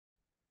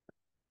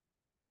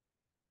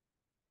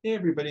Hey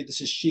everybody,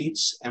 this is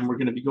Sheets, and we're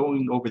going to be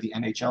going over the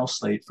NHL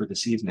slate for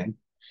this evening.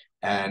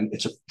 And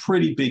it's a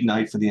pretty big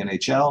night for the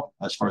NHL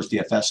as far as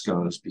DFS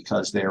goes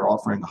because they are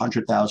offering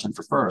 100,000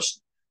 for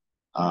first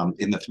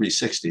in the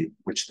 360,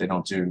 which they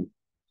don't do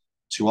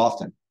too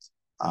often.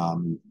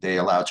 They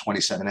allow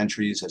 27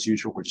 entries as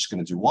usual. We're just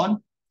going to do one.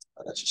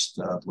 That's just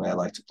the way I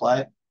like to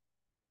play.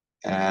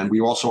 And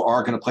we also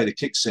are going to play the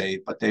kick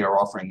save, but they are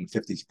offering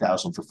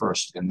 50,000 for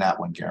first in that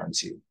one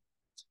guaranteed.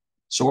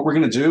 So what we're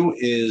going to do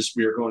is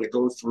we are going to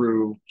go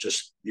through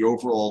just the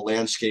overall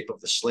landscape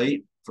of the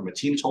slate from a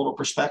team total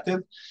perspective.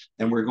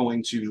 And we're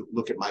going to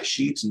look at my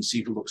sheets and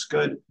see who looks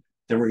good.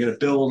 Then we're going to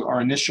build our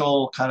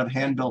initial kind of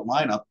hand-built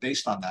lineup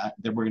based on that.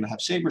 Then we're going to have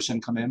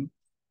Sabersim come in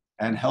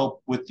and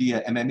help with the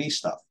MME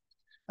stuff.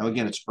 Now,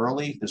 again, it's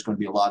early. There's going to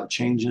be a lot of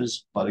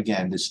changes. But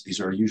again, these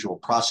are usual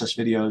process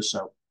videos.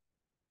 So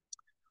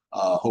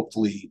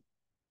hopefully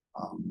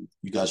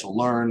you guys will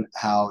learn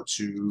how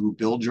to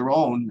build your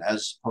own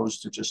as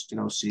opposed to just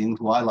seeing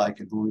who I like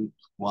and who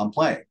I'm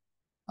playing,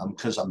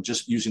 because I'm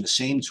just using the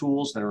same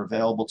tools that are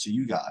available to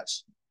you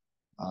guys.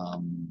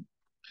 Um,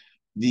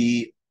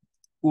 the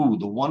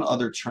the one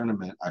other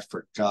tournament I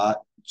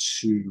forgot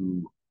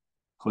to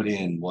put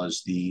in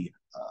was the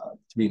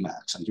three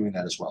max. I'm doing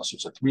that as well. So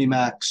it's a three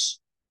max,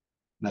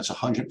 and that's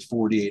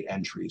 148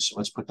 entries. So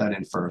let's put that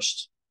in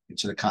first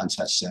into the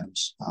contest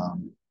sims.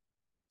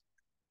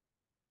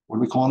 What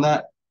are we calling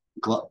that?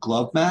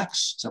 Glove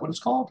max? Is that what it's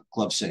called?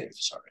 Glove save,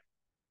 sorry.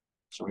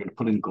 So we're going to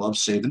put in glove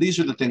save. And these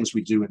are the things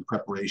we do in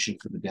preparation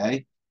for the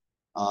day.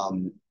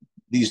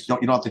 These you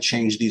don't have to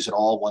change these at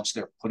all once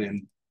they're put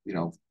in,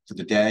 for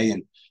the day.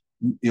 And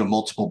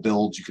multiple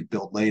builds you could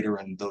build later,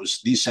 and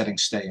these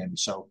settings stay in.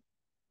 So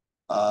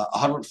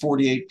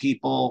 148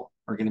 people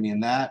are going to be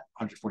in that,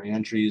 140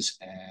 entries,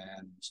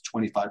 and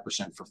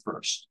 25% for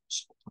first.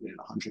 So we'll put in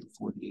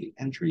 148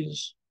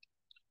 entries,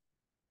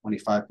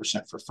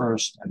 25% for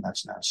first, and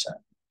that's now set.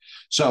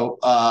 So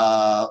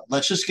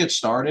let's just get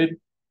started.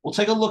 We'll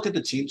take a look at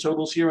the team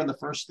totals here, and the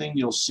first thing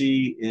you'll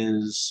see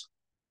is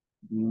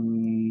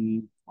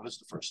what is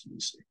the first thing you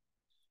see?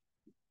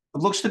 It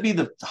looks to be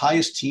the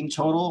highest team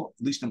total,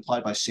 at least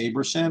implied by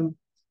Sabersim.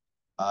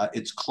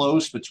 It's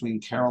close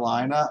between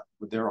Carolina,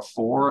 they're a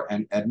 4,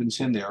 and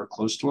Edmonton, they are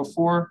close to a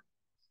 4.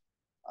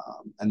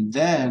 And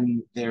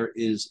then there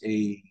is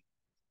a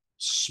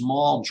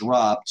small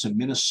drop to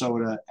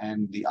Minnesota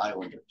and the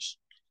Islanders.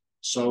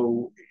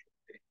 So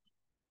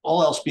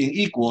all else being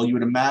equal, you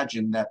would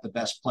imagine that the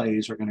best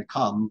plays are going to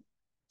come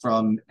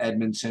from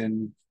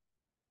Edmonton,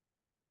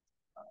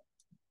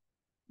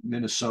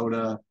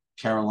 Minnesota,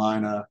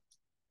 Carolina,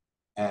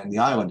 and the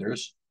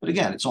Islanders. But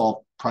again, it's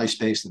all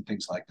price-based and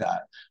things like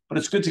that. But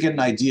it's good to get an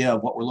idea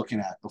of what we're looking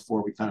at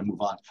before we kind of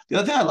move on. The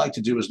other thing I like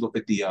to do is look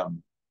at the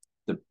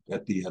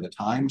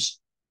times.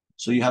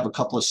 So you have a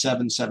couple of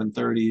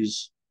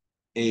 7:30s,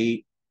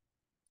 8,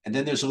 and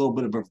then there's a little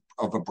bit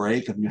of a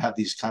break, and you have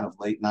these kind of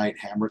late night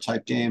hammer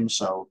type games.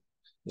 So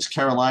this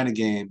Carolina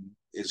game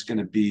is going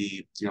to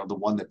be, the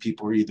one that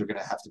people are either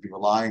going to have to be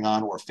relying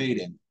on or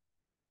fading,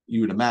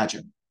 you would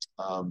imagine,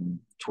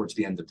 towards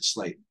the end of the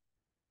slate.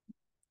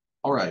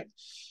 All right,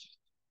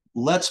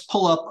 let's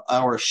pull up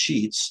our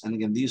sheets. And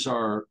again, these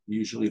are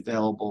usually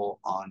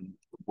available on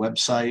the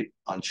website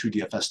on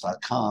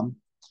TrueDFS.com.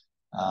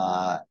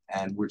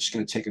 And we're just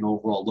going to take an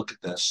overall look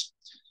at this.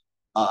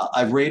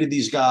 I've rated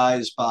these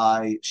guys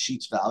by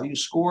Sheets value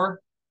score,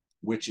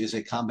 which is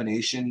a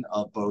combination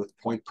of both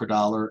point per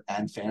dollar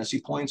and fantasy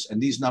points.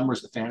 And these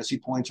numbers, the fantasy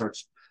points, are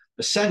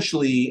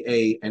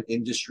essentially an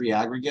industry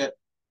aggregate.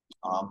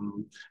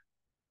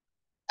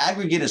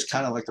 Aggregate is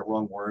kind of like the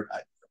wrong word.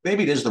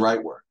 Maybe it is the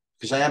right word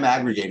because I am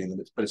aggregating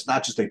them, but it's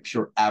not just a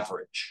pure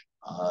average.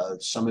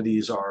 Some of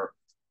these are,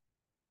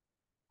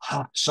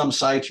 some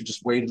sites are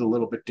just weighted a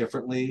little bit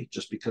differently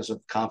just because of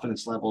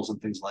confidence levels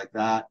and things like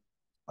that.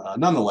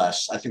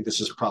 Nonetheless, I think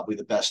this is probably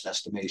the best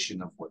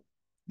estimation of what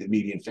the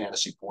median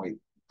fantasy point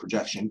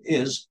projection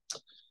is.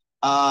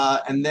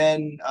 And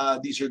then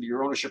these are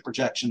your ownership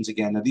projections.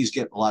 Again, now these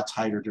get a lot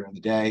tighter during the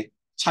day.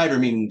 Tighter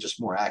meaning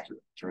just more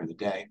accurate during the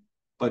day,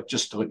 but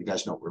just to let you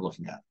guys know what we're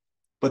looking at.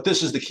 But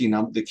this is the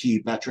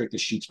key metric, the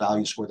Sheets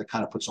value score that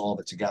kind of puts all of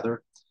it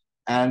together.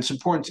 And it's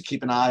important to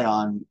keep an eye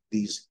on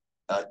these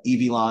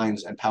EV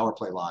lines and power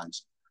play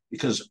lines,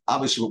 because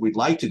obviously what we'd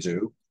like to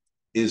do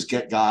is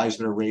get guys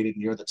that are rated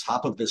near the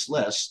top of this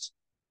list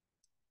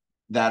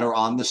that are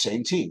on the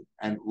same team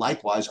and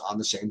likewise on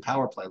the same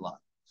power play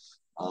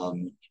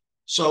line.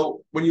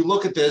 So when you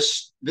look at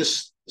this,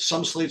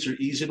 some slates are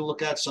easy to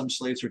look at, some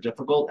slates are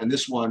difficult, and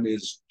this one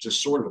is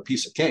just sort of a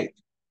piece of cake.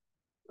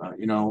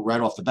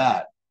 Right off the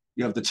bat,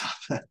 you have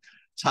the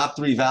top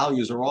 3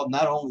 values are all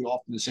not only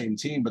all from the same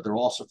team, but they're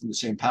also from the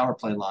same power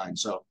play line.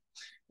 So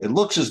it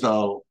looks as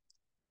though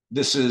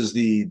this is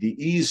the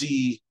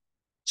easy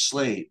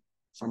slate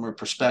from a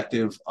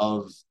perspective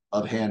of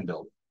hand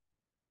building.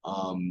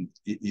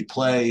 You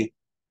play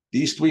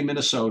these 3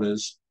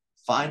 Minnesotas,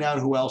 find out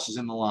who else is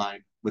in the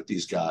line with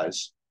these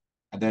guys,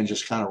 and then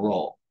just kind of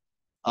roll.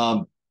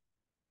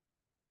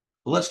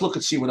 But let's look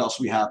and see what else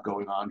we have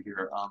going on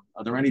here.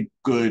 Are there any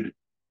good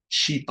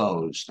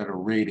cheapos that are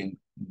rating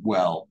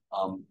well?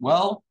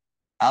 Well,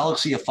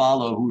 Alex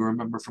Iafallo, who we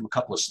remember from a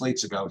couple of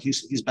slates ago,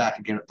 he's back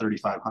again at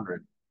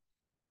 3,500.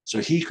 So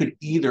he could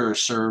either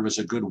serve as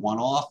a good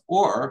one-off,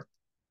 or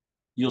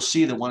you'll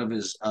see that one of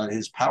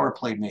his power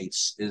play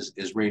mates is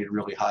rated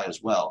really high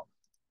as well.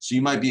 So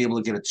you might be able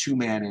to get a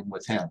two-man in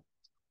with him.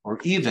 Or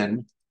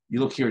even you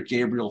look here at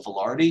Gabriel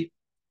Velarde,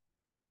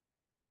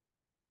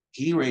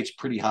 he rates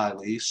pretty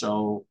highly.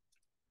 So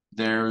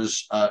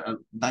there's a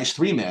nice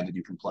three-man that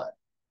you can play.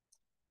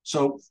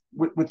 So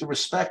with the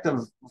respect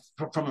of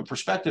from a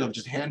perspective of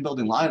just hand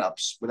building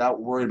lineups without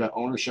worrying about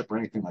ownership or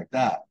anything like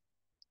that,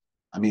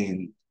 I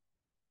mean,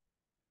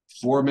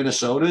 four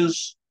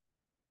Minnesotas,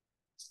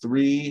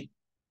 three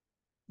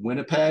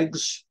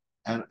Winnipegs,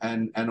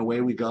 and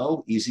away we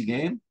go. Easy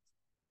game.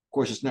 Of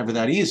course, it's never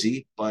that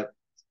easy, but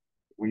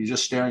when you're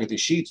just staring at the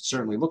sheets, it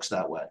certainly looks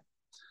that way.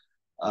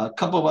 A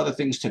couple of other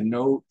things to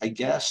note, I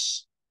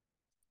guess.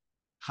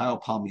 Kyle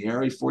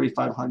Palmieri,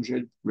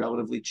 4,500,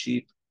 relatively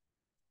cheap.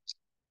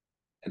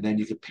 And then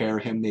you could pair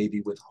him maybe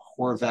with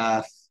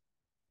Horvath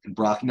and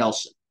Brock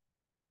Nelson.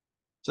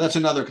 So that's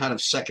another kind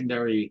of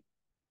secondary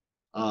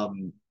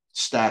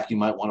stack you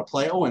might want to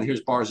play. Oh, and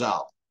here's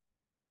Barzal.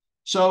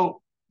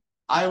 So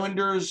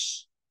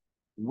Islanders,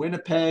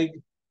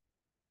 Winnipeg,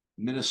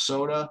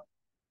 Minnesota.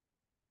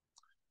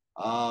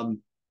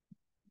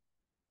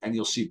 And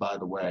you'll see, by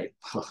the way,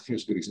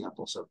 here's a good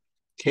example. So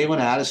Kalen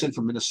Addison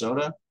from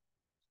Minnesota.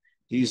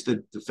 He's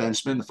the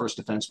defenseman, the first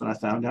defenseman I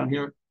found down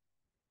here.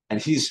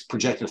 And he's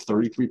projected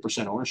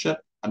 33% ownership.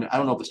 I mean, I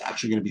don't know if it's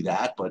actually going to be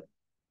that, but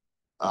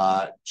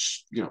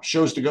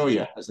shows to go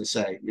you, as they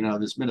say.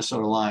 This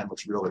Minnesota line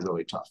looks really,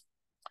 really tough.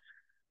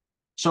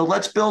 So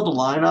let's build a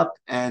lineup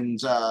and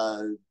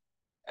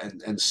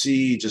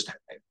see just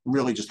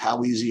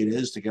how easy it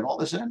is to get all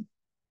this in.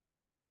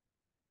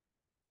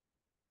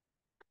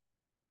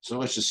 So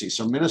let's just see.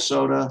 So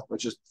Minnesota,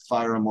 let's just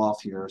fire them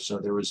off here. So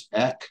there was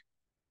Eck,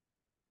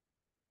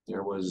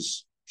 there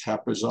was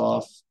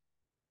Kaprizov.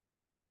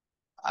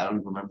 I don't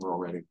even remember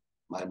already.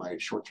 My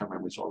short-term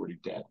memory is already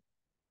dead.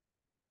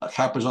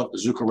 Kaprizov,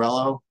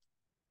 Zuccarello.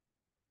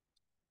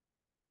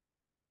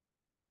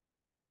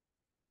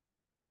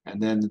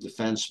 And then the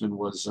defenseman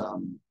was,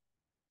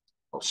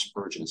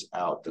 Spurgeon's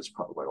out. That's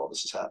probably why all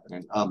this is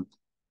happening. And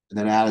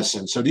then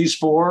Addison. So these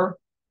four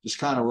just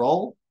kind of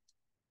roll.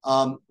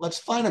 Let's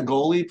find a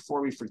goalie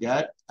before we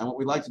forget. And what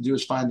we like to do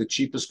is find the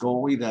cheapest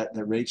goalie that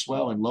rates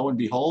well. And lo and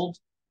behold,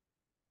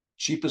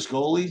 cheapest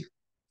goalie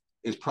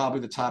is probably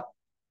the top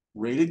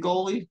rated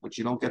goalie, which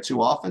you don't get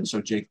too often.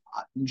 So Jake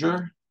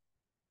Ottinger,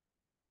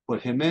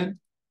 put him in.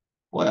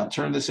 Boy, I'm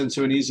turning this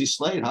into an easy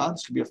slate, huh?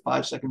 This could be a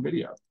 5-second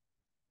video.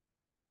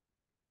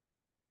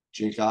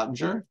 Jake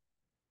Ottinger.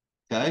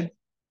 Okay.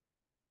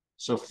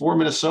 So 4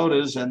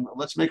 Minnesotas, and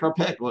let's make our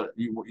pick. What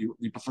you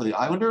prefer, the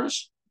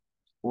Islanders,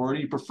 or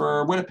do you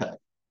prefer Winnipeg?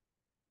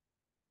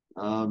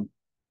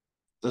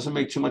 Doesn't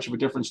make too much of a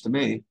difference to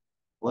me.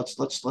 Let's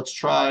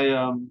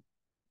try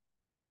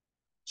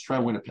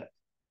Winnipeg.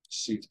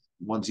 See,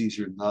 one's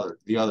easier than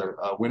the other.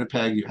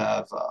 Winnipeg, you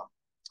have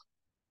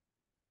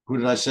who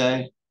did I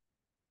say?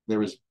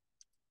 There's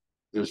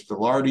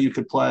Velarde you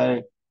could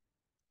play.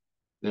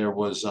 There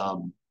was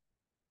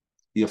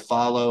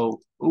Iafallo.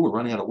 Oh, we're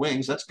running out of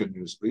wings. That's good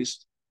news, at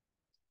least.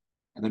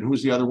 And then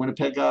who's the other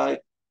Winnipeg guy?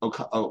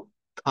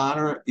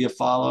 Connor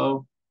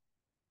Iafallo.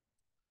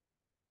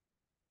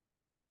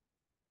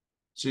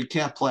 So you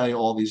can't play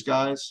all these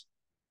guys.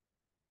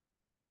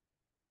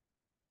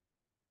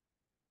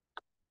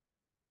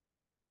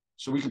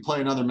 So we can play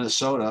another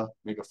Minnesota,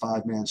 make a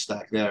 5-man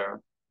stack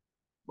there,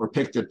 or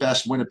pick the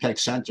best Winnipeg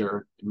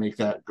center and make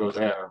that go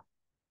there.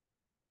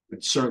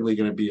 It's certainly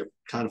going to be a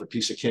kind of a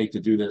piece of cake to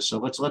do this. So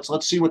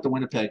let's see what the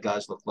Winnipeg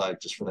guys look like,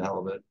 just for the hell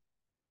of it.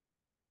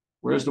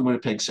 Where's the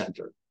Winnipeg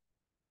center?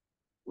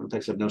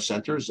 Winnipegs have no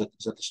center. Is that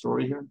the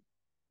story here?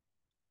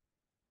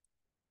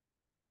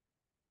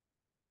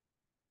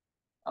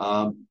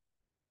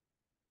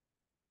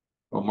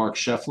 Mark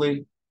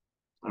Sheffley.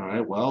 All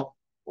right, well,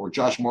 or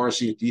Josh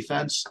Morrissey at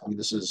defense. I mean,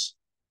 this is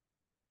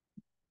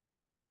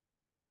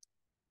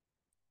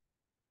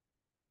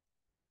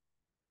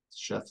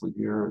Sheffley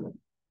here.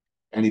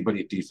 Anybody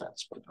at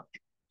defense.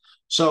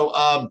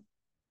 So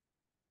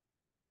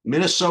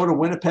Minnesota,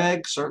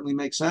 Winnipeg certainly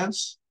makes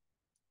sense.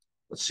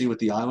 Let's see what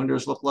the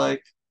Islanders look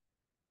like.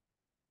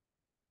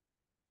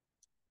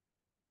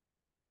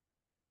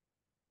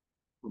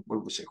 What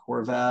did we say?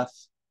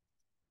 Horvath,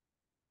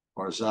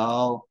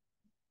 Barzal.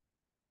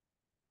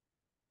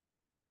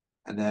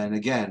 And then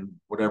again,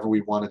 whatever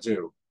we want to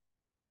do.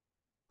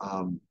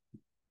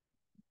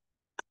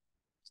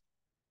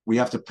 We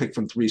have to pick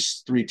from three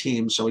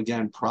teams. So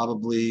again,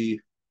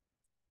 probably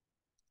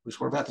who's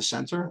Horvath the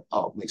center?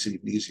 Oh, it makes it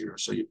even easier.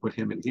 So you put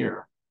him in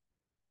here.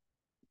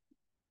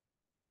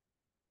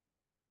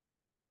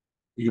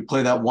 You could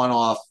play that one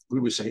off, who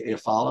do we say,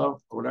 Iafallo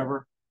or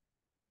whatever?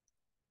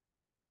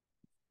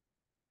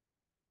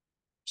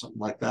 Something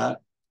like that.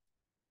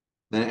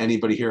 Then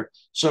anybody here.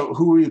 So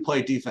who will you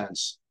play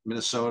defense?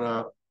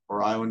 Minnesota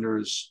or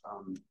Islanders.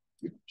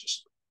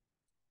 Just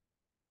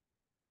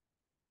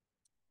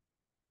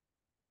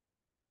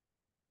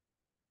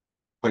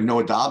play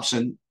Noah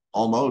Dobson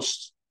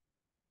almost.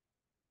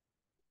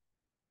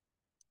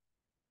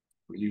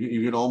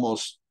 You could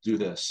almost do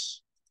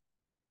this.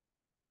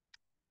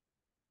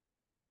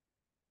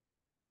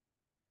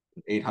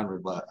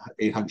 800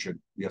 800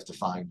 you have to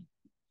find.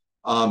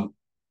 Um,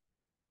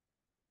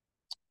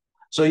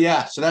 so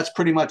yeah, so that's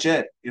pretty much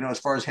it. As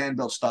far as hand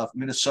built stuff,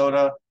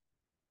 Minnesota,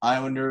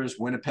 Islanders,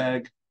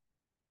 Winnipeg.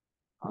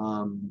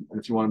 And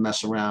if you want to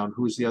mess around,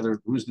 who's the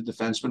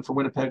defenseman for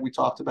Winnipeg we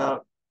talked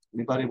about?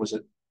 Anybody? Was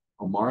it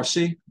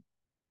Omarcy?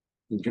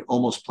 You can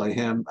almost play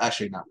him.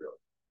 Actually, not really.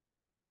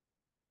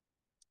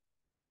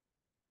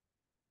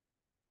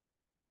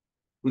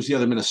 Who's the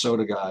other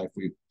Minnesota guy if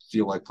we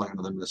feel like playing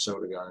another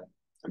Minnesota guy?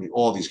 I mean,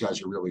 all these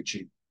guys are really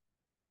cheap.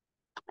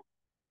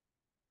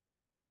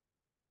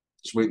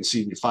 Just wait and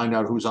see. You find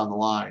out who's on the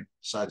line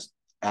besides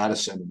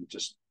Addison and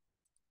just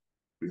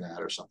do that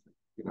or something,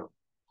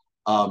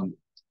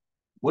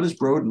 What does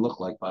Broden look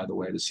like, by the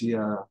way? Does he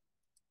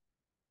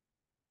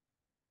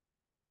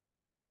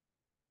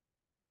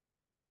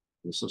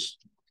this looks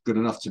good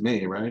enough to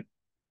me, right?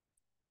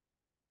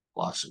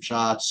 Block some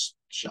shots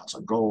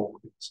on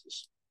goal.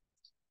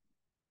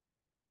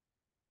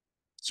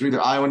 So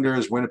either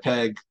Islanders,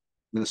 Winnipeg,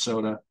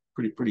 Minnesota.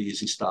 Pretty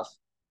easy stuff.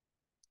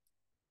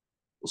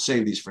 We'll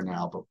save these for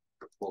now, but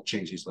we'll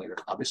change these later,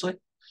 obviously.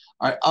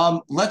 All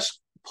right. Let's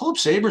pull up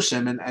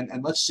Sabersim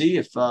and let's see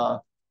if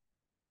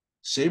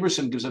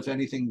Sabersim gives us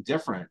anything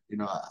different.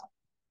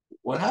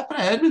 What happened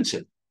to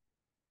Edmonton?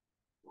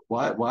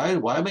 Why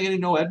am I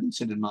getting no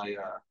Edmonton in my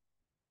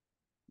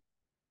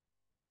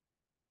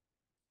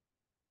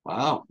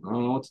wow, I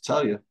don't know what to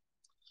tell you.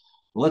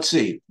 Let's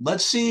see.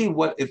 Let's see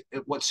what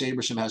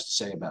Sabersim has to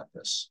say about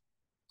this.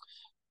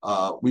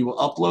 We will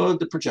upload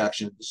the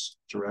projections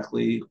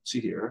directly to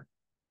here.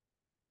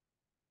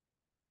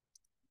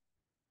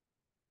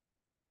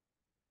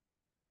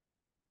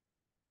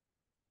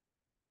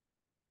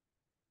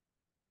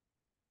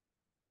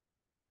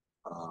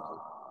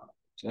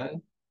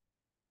 Okay.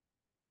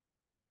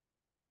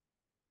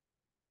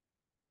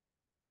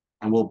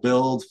 And we'll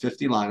build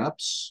 50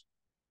 lineups.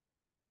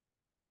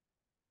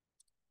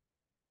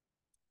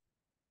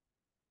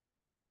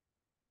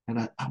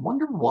 And I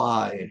wonder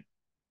why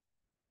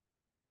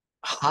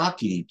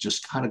hockey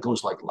just kind of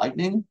goes like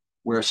lightning,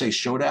 where say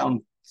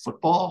showdown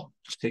football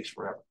just takes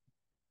forever.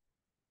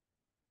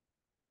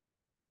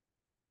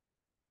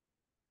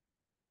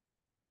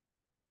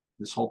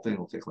 This whole thing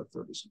will take like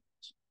 30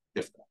 seconds,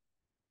 if that.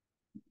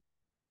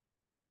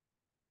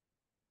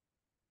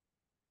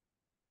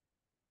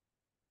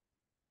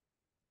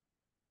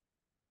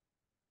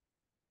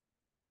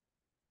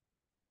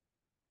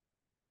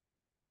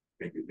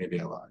 Maybe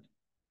I lied.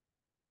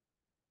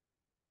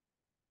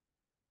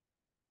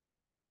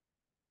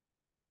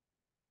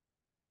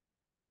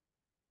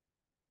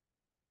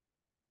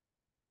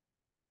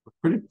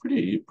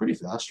 Pretty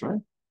fast,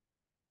 right?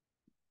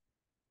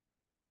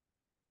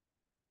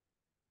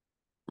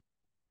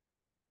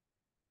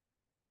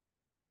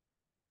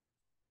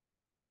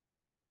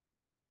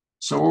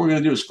 So what we're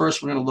going to do is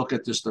first we're going to look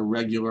at the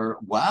regular.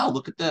 Wow,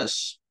 look at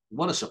this.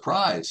 What a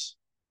surprise.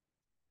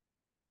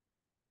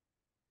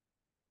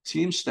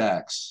 Team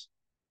stacks.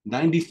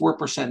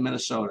 94%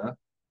 Minnesota,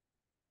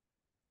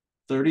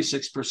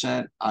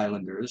 36%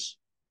 Islanders,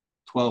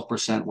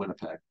 12%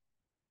 Winnipeg. All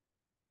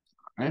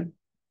right.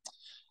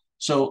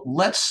 So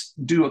let's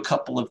do a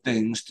couple of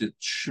things to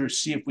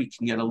see if we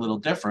can get a little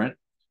different.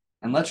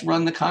 And let's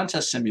run the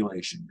contest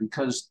simulation,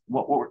 because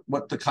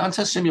what the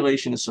contest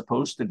simulation is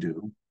supposed to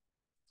do,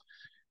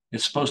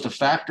 it's supposed to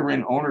factor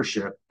in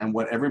ownership and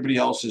what everybody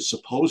else is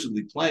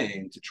supposedly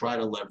playing to try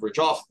to leverage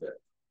off of it.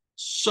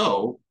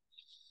 So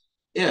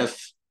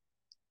if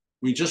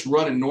we just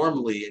run it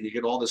normally and you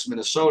get all this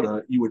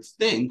Minnesota, you would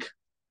think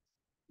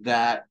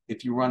that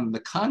if you run the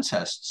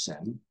contest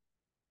sim,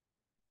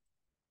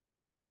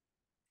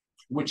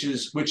 which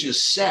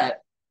is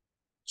set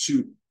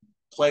to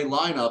play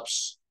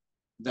lineups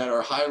that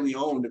are highly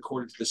owned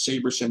according to the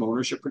Sabersim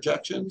ownership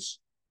projections,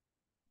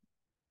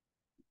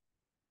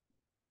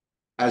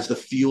 as the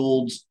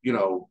field,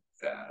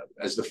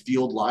 as the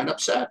field lineup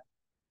set,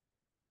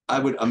 I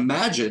would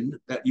imagine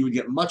that you would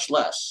get much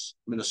less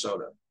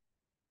Minnesota.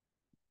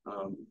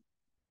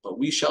 But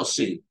we shall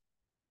see.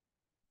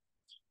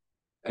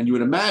 And you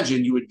would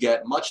imagine you would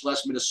get much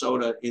less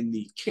Minnesota in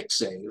the kick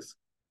save,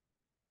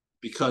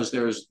 because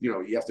there's,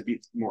 you have to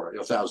beat more,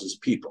 thousands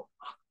of people.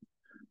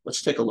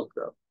 Let's take a look,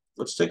 though.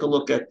 Let's take a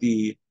look at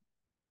the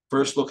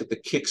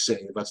kick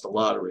save. That's the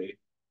lottery.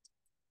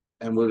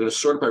 And we're going to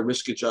sort it by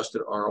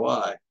risk-adjusted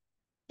ROI.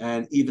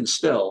 And even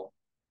still,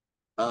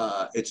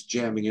 it's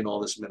jamming in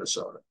all this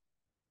Minnesota.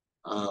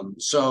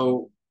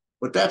 So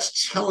what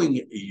that's telling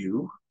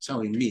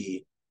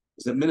me,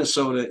 is that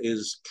Minnesota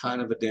is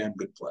kind of a damn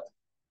good play.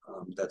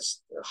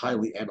 That's a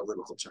highly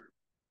analytical term.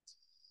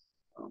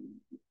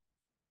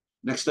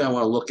 Next thing I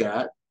want to look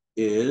at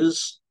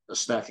is a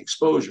stack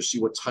exposure,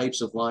 see what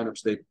types of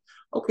lineups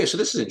Okay, so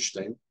this is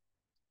interesting.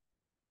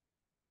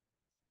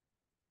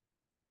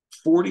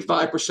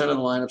 45% of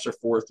the lineups are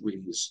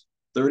 4-3s,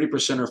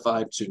 30% are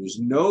 5-2s,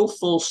 no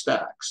full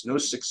stacks, no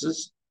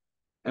sixes,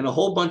 and a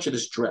whole bunch of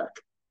this Drek.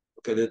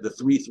 Okay, the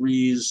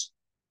 3-3s,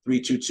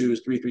 3-2-2s,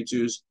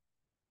 3-3-2s.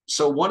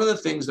 So one of the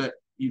things that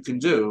you can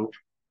do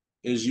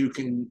is you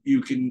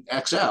can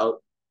X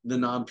out the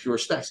non-pure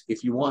stacks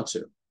if you want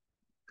to.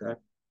 Okay.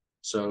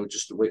 So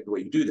just the way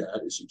you do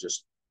that is you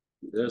just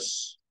do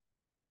this,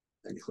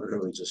 and you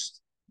literally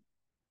just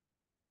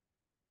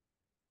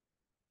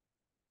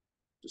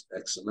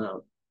X them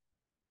out.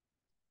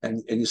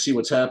 And you see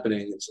what's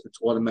happening. It's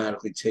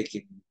automatically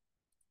taking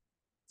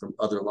from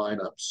other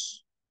lineups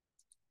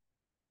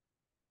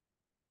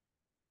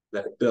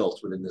that it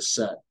built within this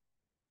set.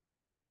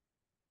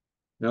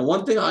 Now,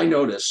 one thing I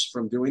notice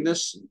from doing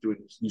this,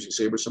 using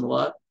Sabersim a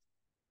lot,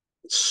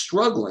 it's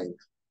struggling,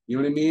 you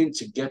know what I mean,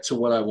 to get to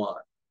what I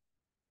want.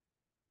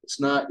 It's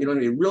not, you know what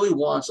I mean? It really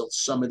wants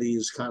some of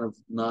these kind of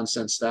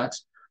nonsense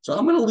stacks. So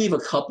I'm going to leave a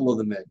couple of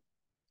them in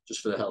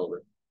just for the hell of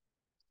it.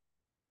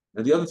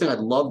 And the other thing I'd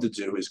love to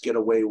do is get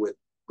away with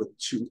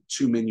two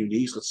min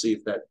uniques. Let's see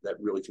if that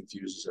really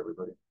confuses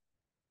everybody.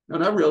 No,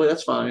 not really.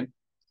 That's fine.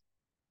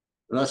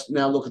 Let's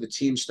now look at the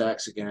team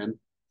stacks again.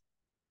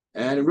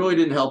 And it really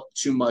didn't help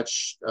too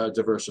much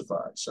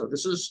diversify. So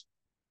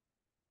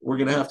we're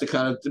going to have to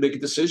kind of make a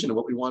decision of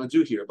what we want to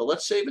do here. But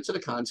let's save it to the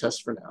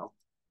contest for now.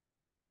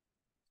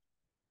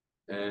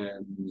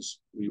 And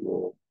we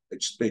will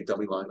just make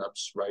dummy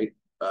lineups, right?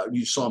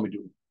 You saw me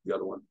do the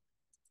other one.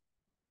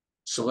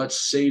 So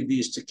let's save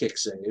these to kick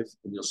save,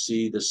 and you'll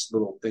see this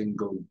little thing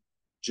go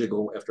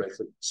jiggle after I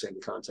click save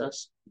the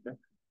contest. Okay.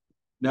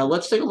 Now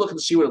let's take a look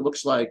and see what it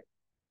looks like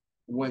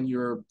when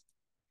you're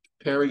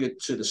pairing it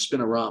to the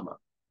Spinorama.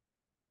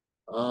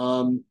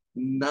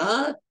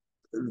 Not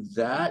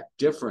that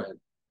different,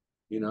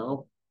 you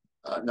know.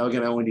 Now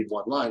again, I only need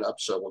one lineup,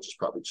 so we'll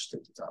probably just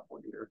take the top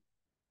one here.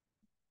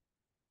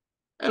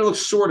 And it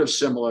looks sort of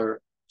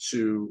similar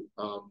to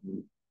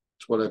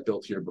what I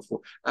built here before.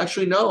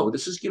 Actually, no,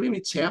 this is giving me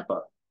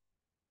Tampa.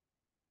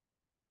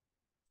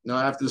 Now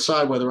I have to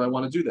decide whether I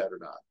want to do that or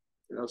not.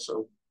 You know,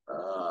 so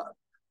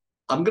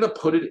I'm going to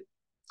put it.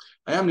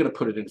 I am going to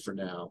put it in for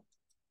now,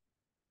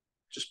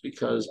 just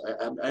because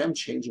I am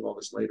changing all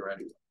this later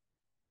anyway.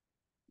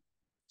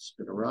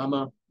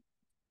 Spinorama.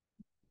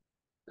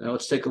 Now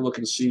let's take a look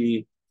and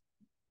see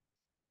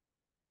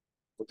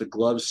what the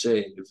glove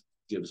save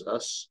gives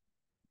us.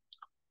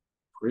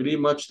 Pretty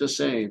much the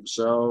same.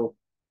 So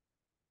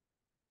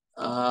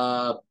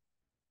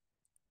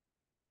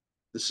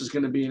this is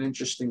going to be an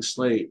interesting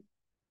slate,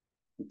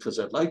 because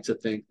I'd like to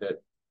think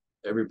that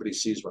everybody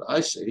sees what I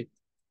see.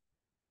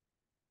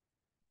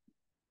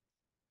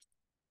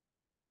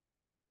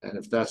 And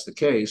if that's the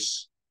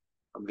case,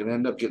 I'm going to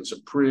end up getting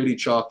some pretty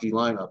chalky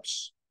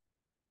lineups.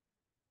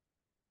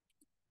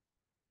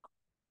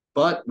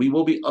 But we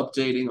will be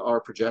updating our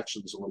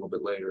projections a little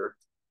bit later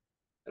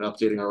and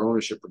updating our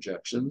ownership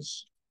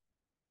projections.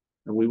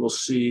 And we will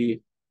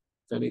see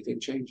if anything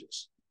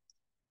changes.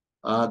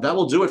 That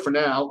will do it for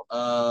now.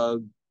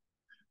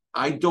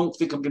 I don't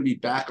think I'm going to be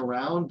back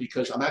around,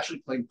 because I'm actually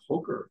playing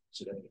poker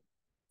today.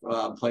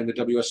 I'm playing the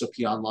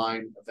WSOP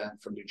online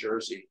event from New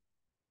Jersey.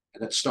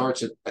 And that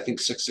starts at, I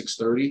think,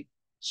 6:30.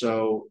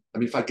 So, I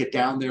mean, if I get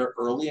down there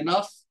early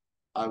enough,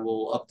 I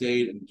will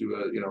update and do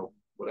a,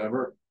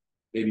 whatever,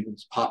 maybe even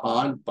pop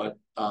on. But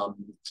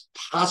it's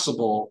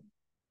possible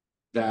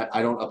that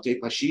I don't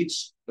update my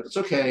sheets, but it's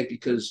okay,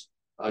 because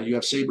you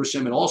have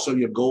Sabersim, and also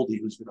you have Goldie,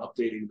 who's been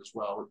updating as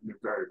well. They're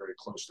very, very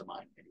close to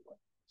mine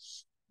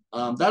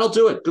anyway. That'll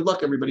do it. Good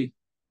luck, everybody.